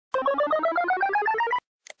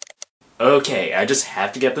Okay, I just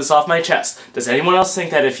have to get this off my chest. Does anyone else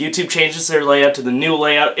think that if YouTube changes their layout to the new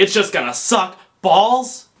layout, it's just gonna suck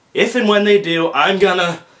balls? If and when they do, I'm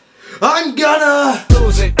gonna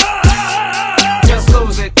lose it. Just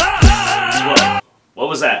lose it. Whoa. What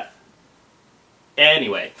was that?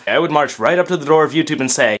 Anyway, I would march right up to the door of YouTube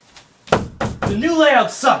and say, "The new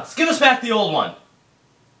layout sucks. Give us back the old one."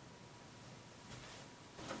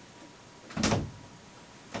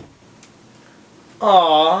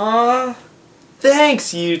 Aww.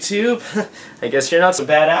 Thanks, YouTube. I guess you're not so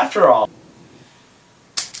bad after all.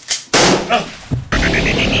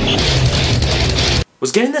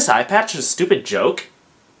 Was getting this eye patch a stupid joke?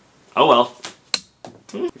 Oh well.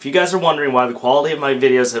 If you guys are wondering why the quality of my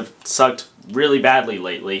videos have sucked really badly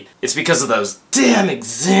lately, it's because of those damn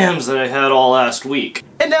exams that I had all last week.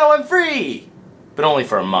 And now I'm free! But only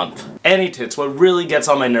for a month. Any tits, what really gets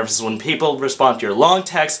on my nerves is when people respond to your long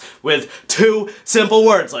text with 2 simple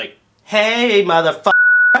words like, "Hey, motherfucker,"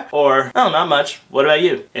 or, "Oh, not much. What about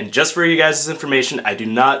you?" And just for you guys' information, I do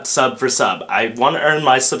not sub for sub. I want to earn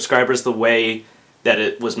my subscribers the way that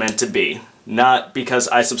it was meant to be. Not because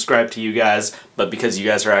I subscribe to you guys, but because you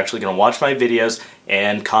guys are actually going to watch my videos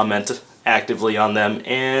and comment actively on them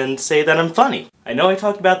and say that I'm funny. I know I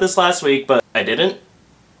talked about this last week, but I didn't.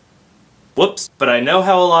 Whoops. But I know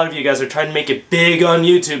how a lot of you guys are trying to make it big on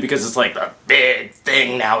YouTube because it's like the big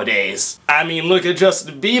thing nowadays. I mean, look at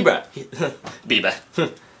Justin Bieber. Bieber.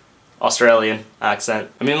 Australian accent.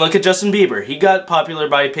 I mean, look at Justin Bieber. He got popular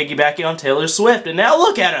by piggybacking on Taylor Swift, and now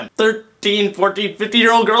look at him. 13, 14,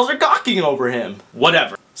 15-year-old girls are gawking over him.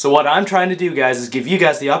 Whatever. So what I'm trying to do, guys, is give you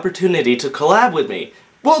guys the opportunity to collab with me.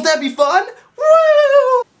 Won't that be fun?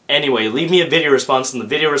 Woo! Anyway, leave me a video response in the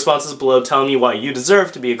video responses below telling me why you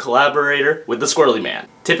deserve to be a collaborator with the Squirrely Man.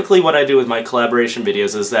 Typically what I do with my collaboration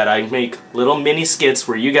videos is that I make little mini skits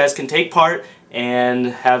where you guys can take part and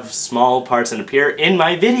have small parts and appear in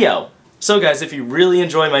my video. So guys, if you really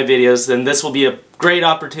enjoy my videos, then this will be a great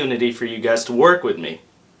opportunity for you guys to work with me.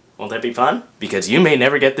 Won't that be fun? Because you may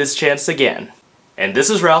never get this chance again. And this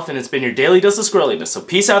is Ralph, and it's been your daily dose of squirreliness, so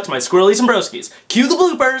peace out to my squirrelies and broskies. Cue the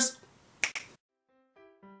bloopers!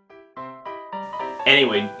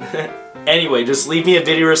 Anyway, just leave me a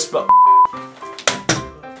video response.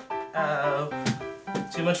 Oh,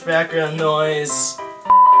 too much background noise.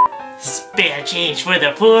 Spare change for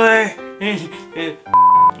the poor.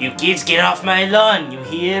 You kids get off my lawn, you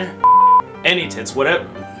hear? Any tits, whatever.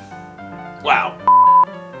 Wow.